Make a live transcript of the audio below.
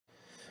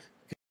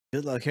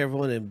Good luck,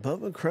 everyone, in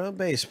Bowman Chrome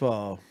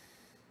Baseball.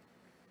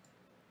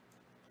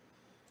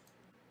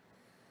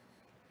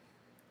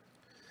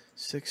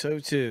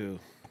 .602.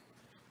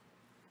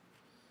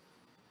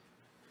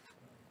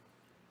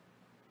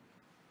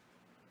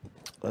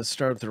 Let's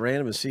start with the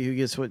random and see who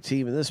gets what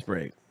team in this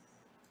break.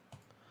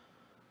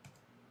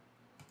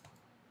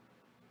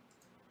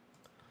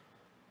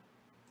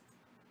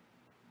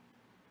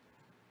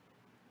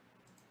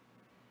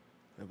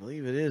 I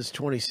believe it is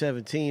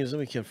 27 teams. Let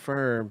me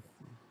confirm.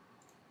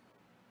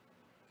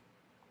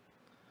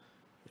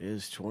 It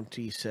is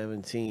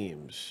 27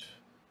 teams.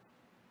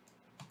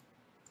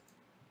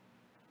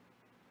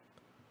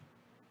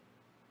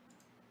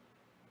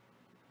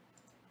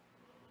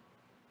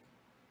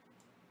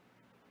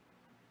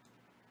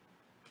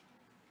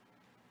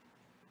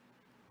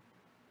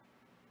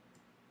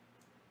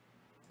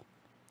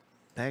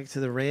 Back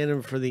to the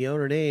random for the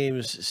owner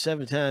names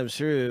 7 times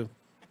through.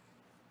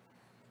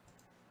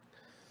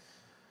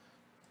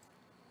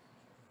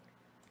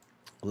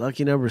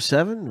 Lucky number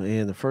 7,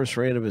 and the first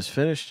random is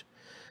finished.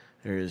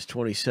 There is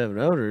 27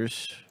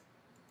 owners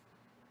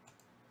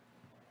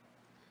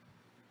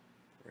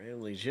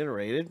randomly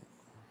generated.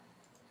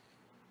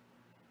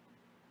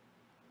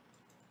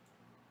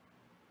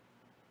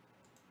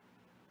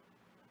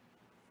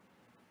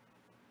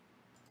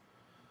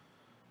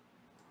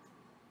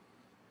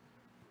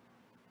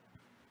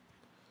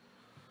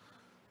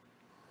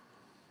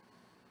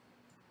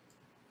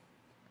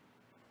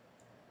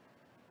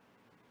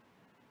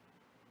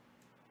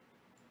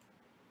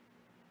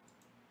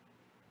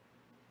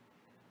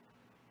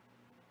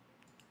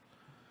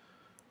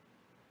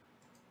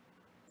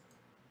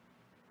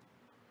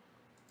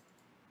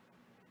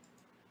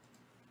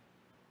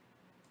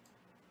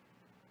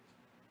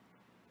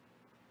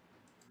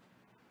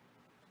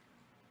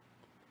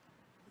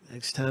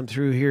 Next time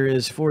through here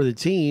is for the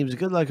teams.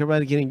 Good luck,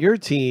 everybody, getting your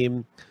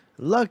team.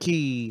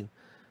 Lucky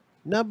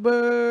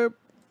number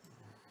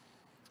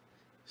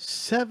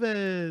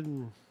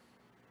 7.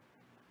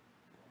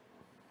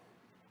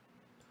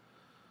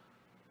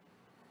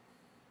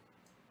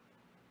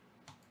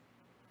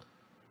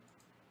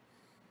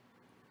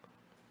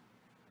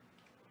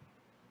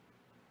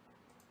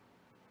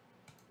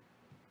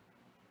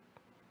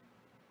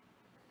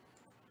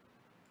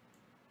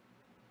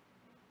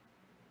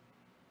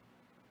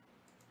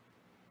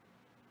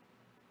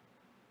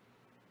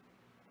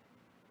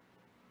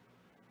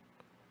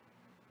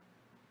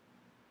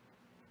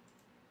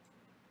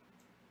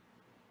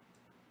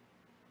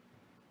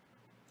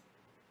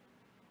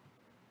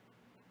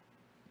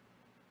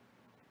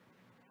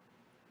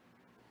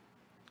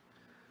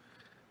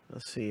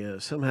 Let's see.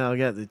 Somehow I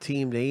got the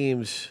team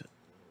names.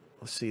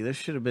 Let's see. This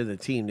should have been the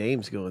team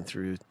names going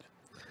through.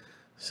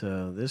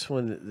 So this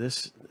one,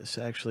 this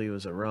actually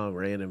was a wrong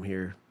random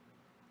here.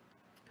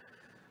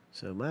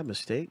 So my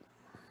mistake.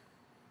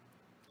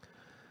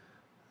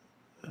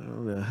 I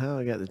don't know how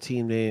I got the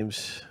team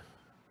names.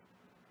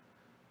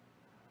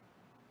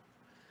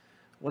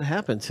 What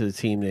happened to the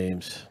team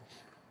names?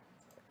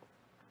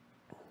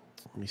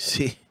 Let me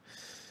see.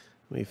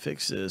 Let me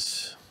fix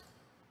this.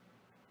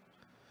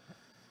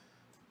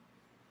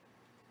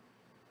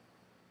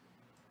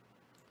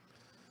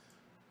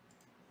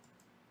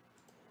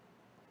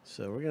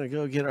 So we're going to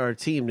go get our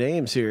team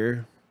names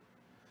here.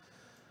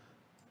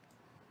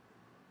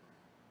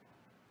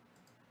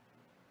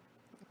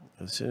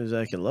 As soon as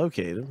I can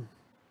locate them.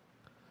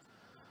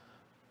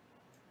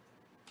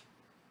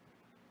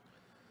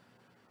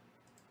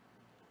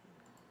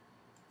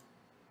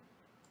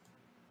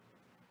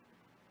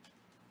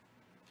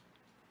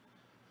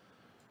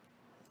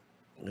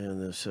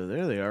 And so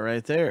there they are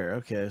right there.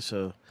 Okay,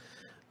 so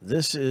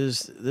this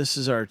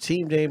is our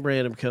team name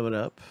random coming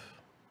up.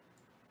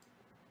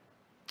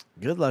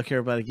 Good luck,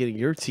 everybody, getting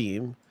your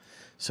team.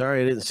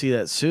 Sorry I didn't see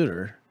that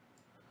sooner.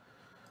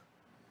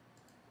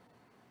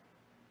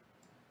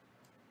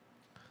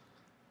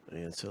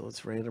 And so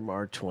let's random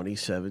our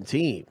 27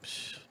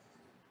 teams.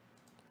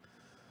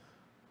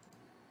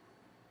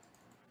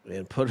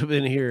 And put them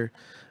in here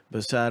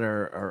beside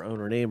our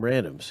owner name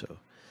random. So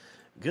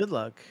good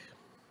luck.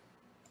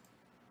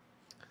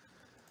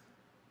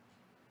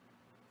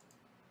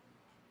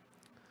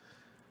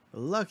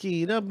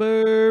 Lucky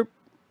number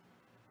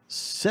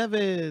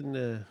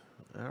 7.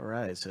 All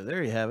right, so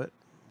there you have it.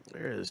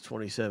 There is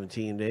 27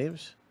 team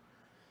names.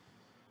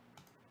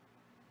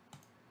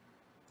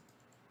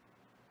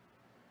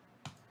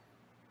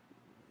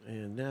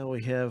 And now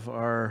we have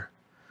our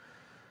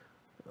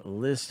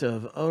list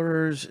of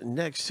owners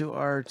next to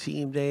our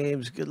team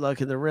names. Good luck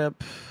in the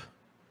rip.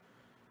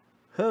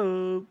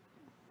 Hope.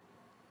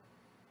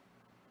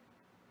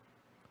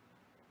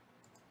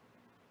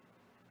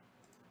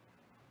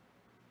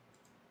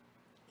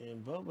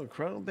 In Bowman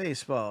Chrome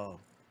Baseball.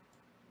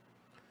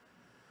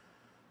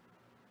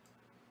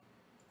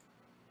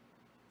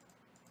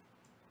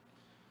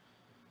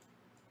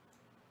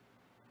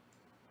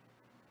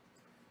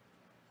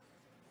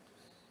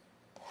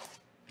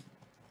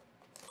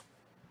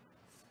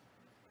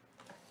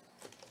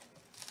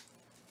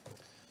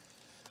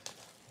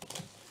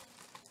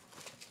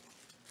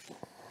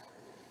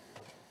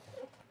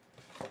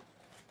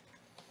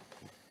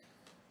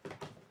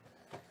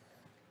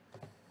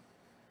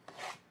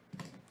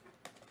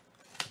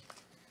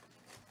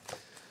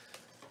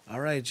 All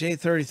right,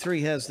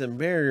 J33 has the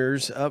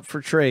Mariners up for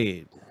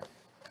trade.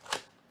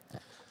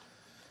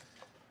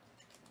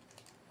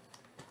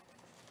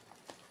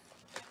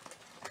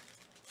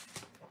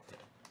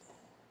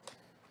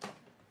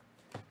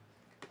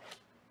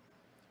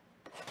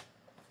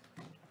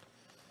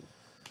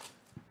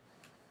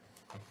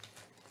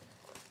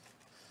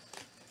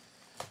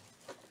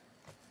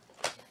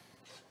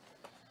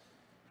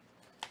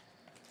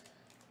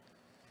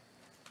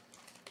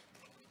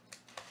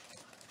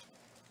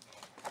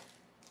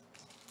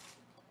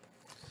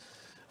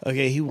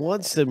 Okay, he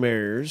wants the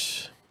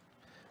Mariners.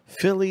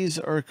 Phillies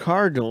or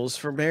Cardinals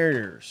for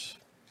Mariners.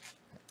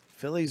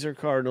 Phillies or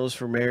Cardinals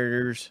for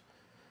Mariners.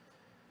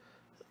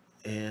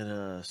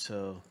 And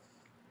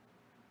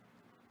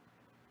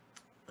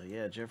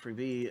yeah, Jeffrey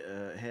B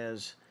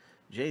has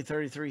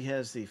J33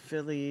 has the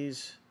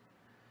Phillies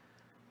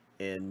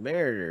and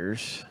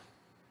Mariners.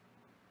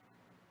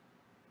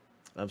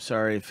 I'm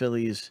sorry,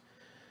 Phillies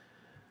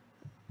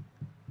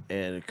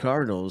and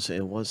Cardinals,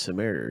 and wants the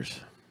Mariners.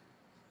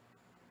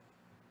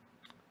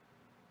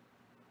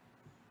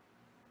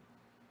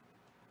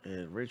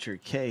 And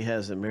Richard K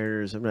has the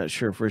Mariners. I'm not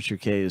sure if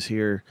Richard K is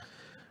here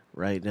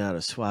right now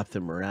to swap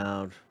them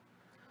around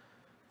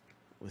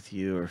with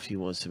you, or if he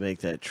wants to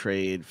make that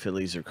trade,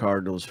 Phillies or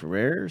Cardinals for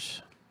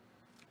Mariners.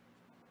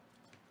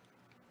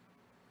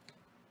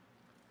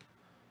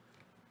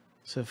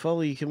 So,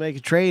 Foley, you can make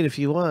a trade if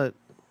you want.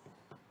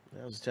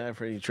 Now's the time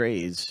for any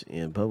trades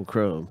in Bowman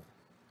Chrome.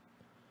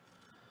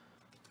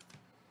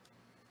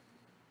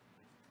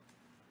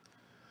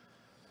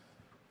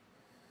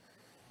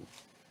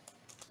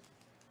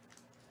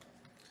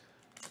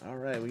 All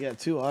right, we got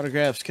 2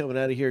 autographs coming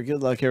out of here.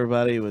 Good luck,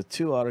 everybody, with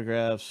 2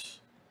 autographs.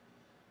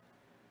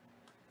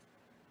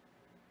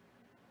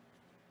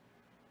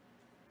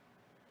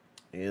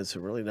 And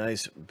some really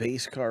nice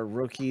base card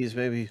rookies.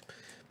 Maybe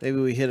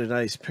we hit a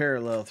nice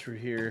parallel through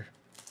here.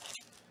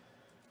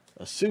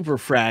 A super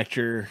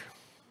fractor.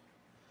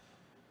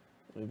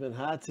 We've been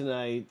hot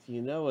tonight.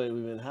 You know it.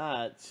 We've been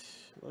hot.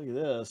 Look at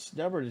this.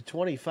 Number to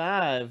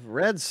 25,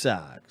 Red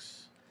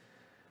Sox.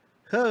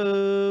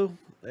 Ho!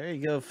 There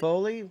you go,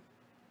 Foley.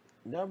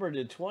 Number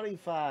to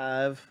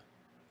 25,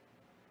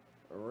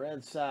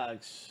 Red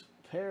Sox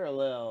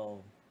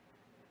parallel.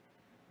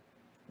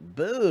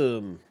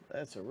 Boom.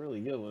 That's a really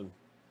good one.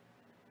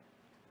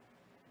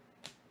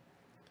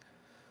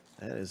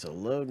 That is a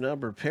low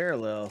number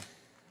parallel.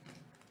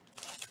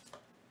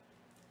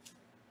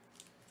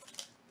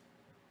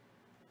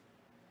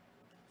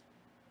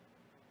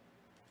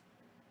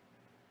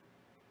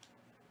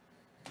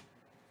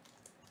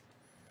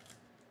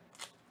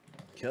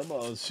 Come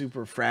on,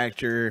 Super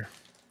Fractor.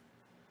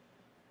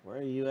 Where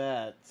are you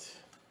at?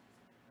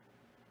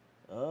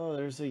 Oh,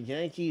 there's a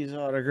Yankees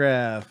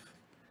autograph.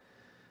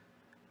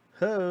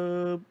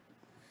 Hope.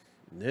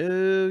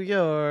 New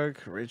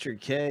York. Richard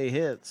K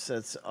hits.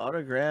 That's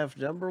autograph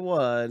number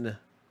 1.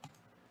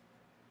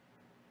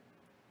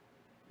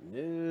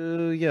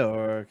 New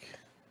York.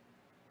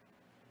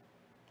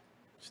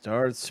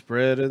 Start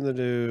spreading the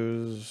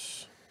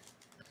news.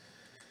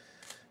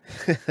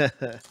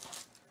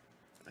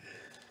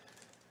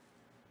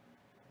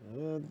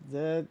 Look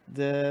at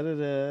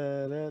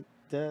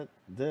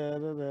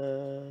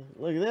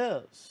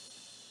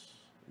this.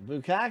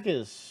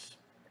 Bukakis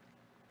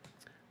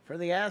for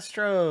the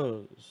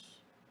Astros.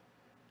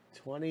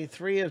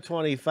 23 of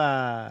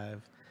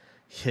 25.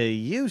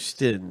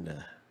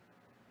 Houston.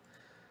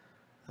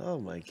 Oh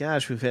my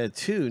gosh, we've had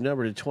 2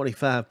 number to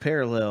 25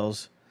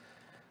 parallels.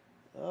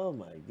 Oh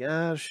my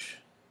gosh.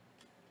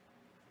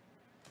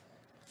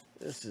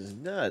 This is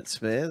nuts,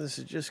 man. This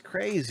is just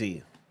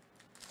crazy.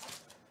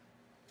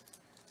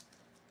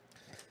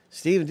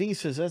 Stephen D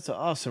says that's an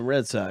awesome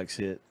Red Sox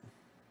hit.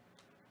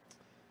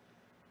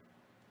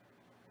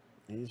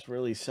 He's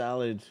really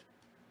solid,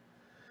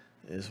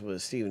 is what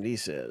Stephen D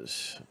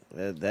says.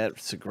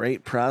 That's a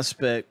great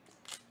prospect.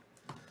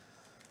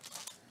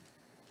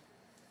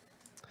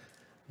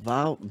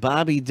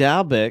 Bobby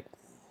Dalbec.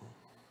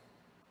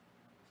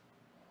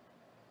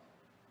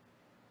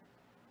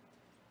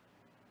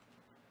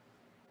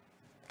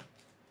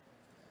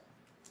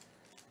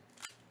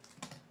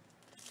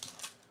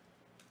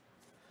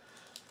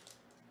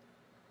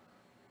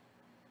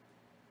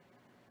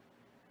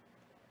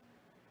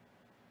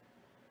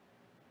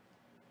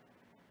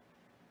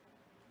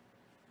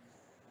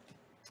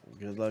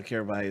 Good luck,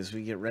 everybody, as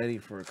we get ready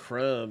for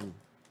Chrome.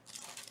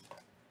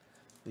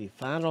 The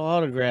final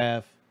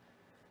autograph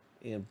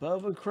in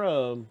Bowman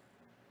Chrome.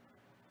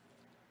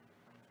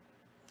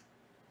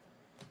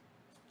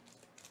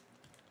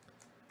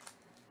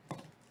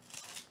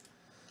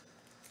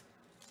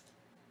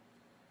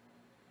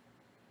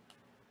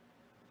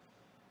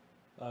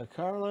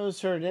 Carlos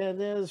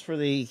Hernandez for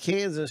the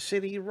Kansas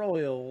City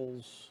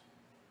Royals.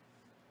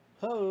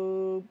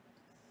 Hope.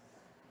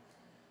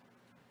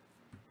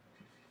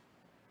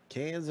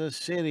 Kansas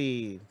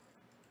City.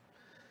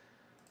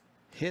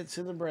 Hits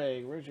in the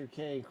break. Richard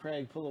K and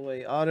Craig pull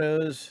away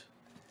autos.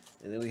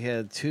 And then we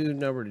had 2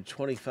 number to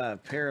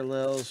 25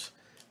 parallels.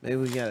 Maybe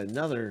we got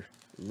another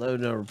low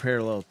number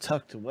parallel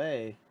tucked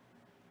away.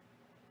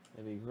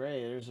 That'd be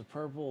great. There's a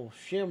purple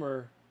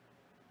shimmer.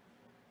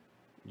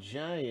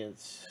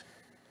 Giants.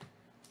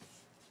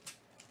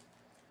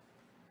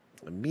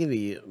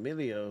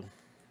 Emilio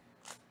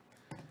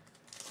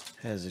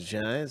has the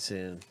Giants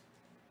and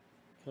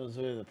comes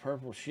with a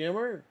purple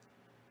shimmer.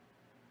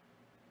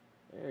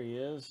 There he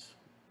is.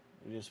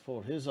 We just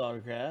pulled his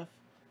autograph.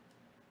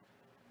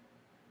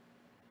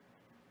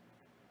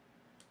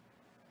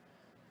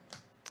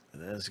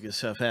 And that's good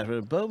stuff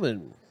happening to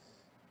Bowman.